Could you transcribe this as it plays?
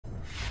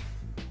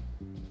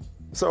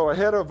So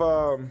ahead of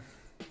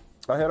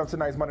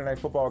tonight's Monday Night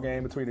Football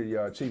game between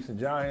the Chiefs and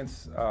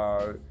Giants,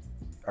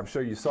 I'm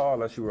sure you saw,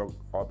 unless you were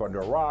up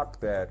under a rock,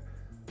 that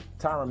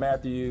Tyrann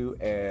Mathieu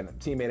and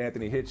teammate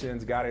Anthony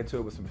Hitchens got into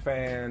it with some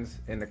fans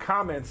in the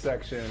comments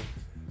section.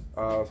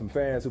 Some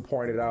fans who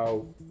pointed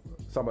out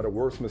some of the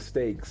worst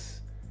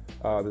mistakes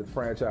that the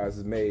franchise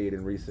has made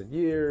in recent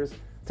years.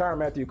 Tyrann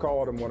Mathieu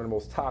called him one of the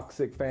most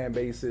toxic fan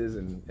bases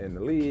in the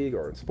league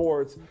or in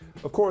sports.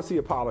 Of course, he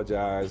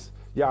apologized,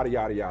 yada,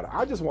 yada, yada.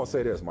 I just want to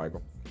say this,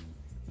 Michael.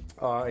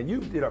 And you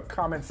did a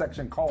comment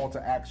section call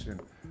to action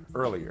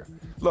earlier.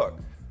 Look.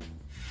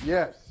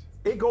 Yes.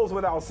 It goes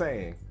without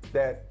saying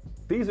that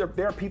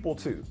they're people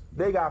too.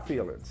 They got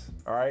feelings,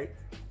 all right?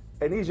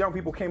 And these young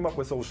people came up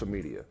with social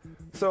media.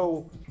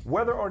 So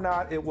whether or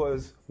not it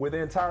was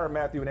within Tyrann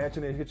Mathieu and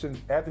Anthony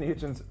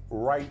Hitchens'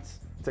 rights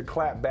to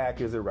clap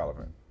back is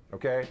irrelevant,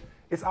 okay?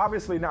 It's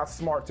obviously not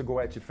smart to go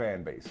at your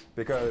fan base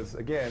because,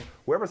 again,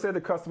 whoever said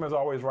the customer is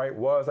always right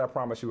was, I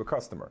promise you, a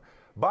customer.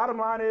 Bottom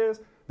line is,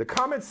 the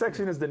comment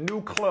section is the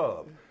new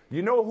club.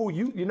 You know who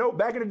you know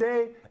back in the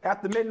day,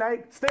 after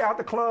midnight, stay out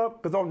the club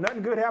because don't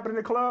nothing good happen in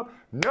the club.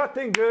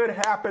 Nothing good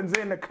happens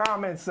in the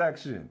comment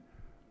section.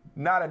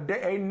 Not a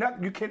day, ain't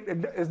nothing, you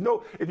can't, there's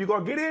no, if you're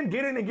gonna get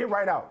in and get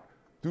right out.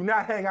 Do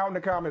not hang out in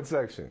the comment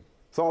section.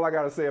 That's all I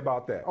gotta say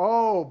about that.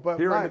 Oh, but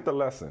Here Mike, ended the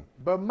lesson.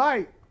 But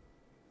Mike,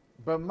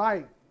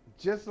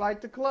 just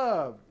like the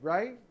club,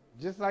 right?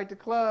 Just like the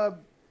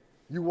club,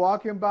 you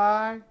walking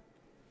by,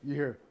 you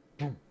hear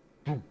boom,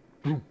 boom,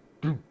 boom,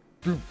 boom,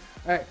 boom.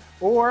 Hey,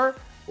 or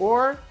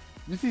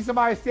you see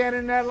somebody standing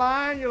in that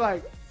line, you're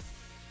like,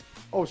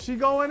 oh, she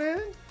going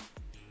in?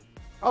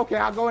 Okay,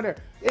 I'll go in there.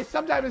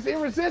 Sometimes it's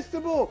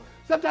irresistible.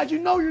 Sometimes you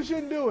know you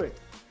shouldn't do it.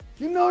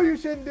 You know you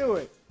shouldn't do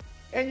it.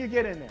 And you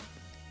get in there.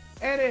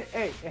 And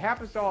it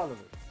happens to all of us.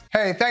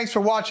 Hey, thanks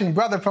for watching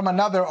Brother from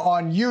Another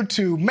on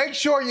YouTube. Make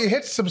sure you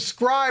hit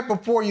subscribe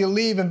before you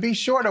leave and be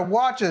sure to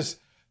watch us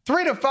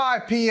 3 to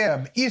 5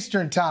 p.m.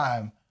 Eastern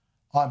Time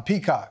on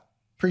Peacock.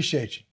 Appreciate you.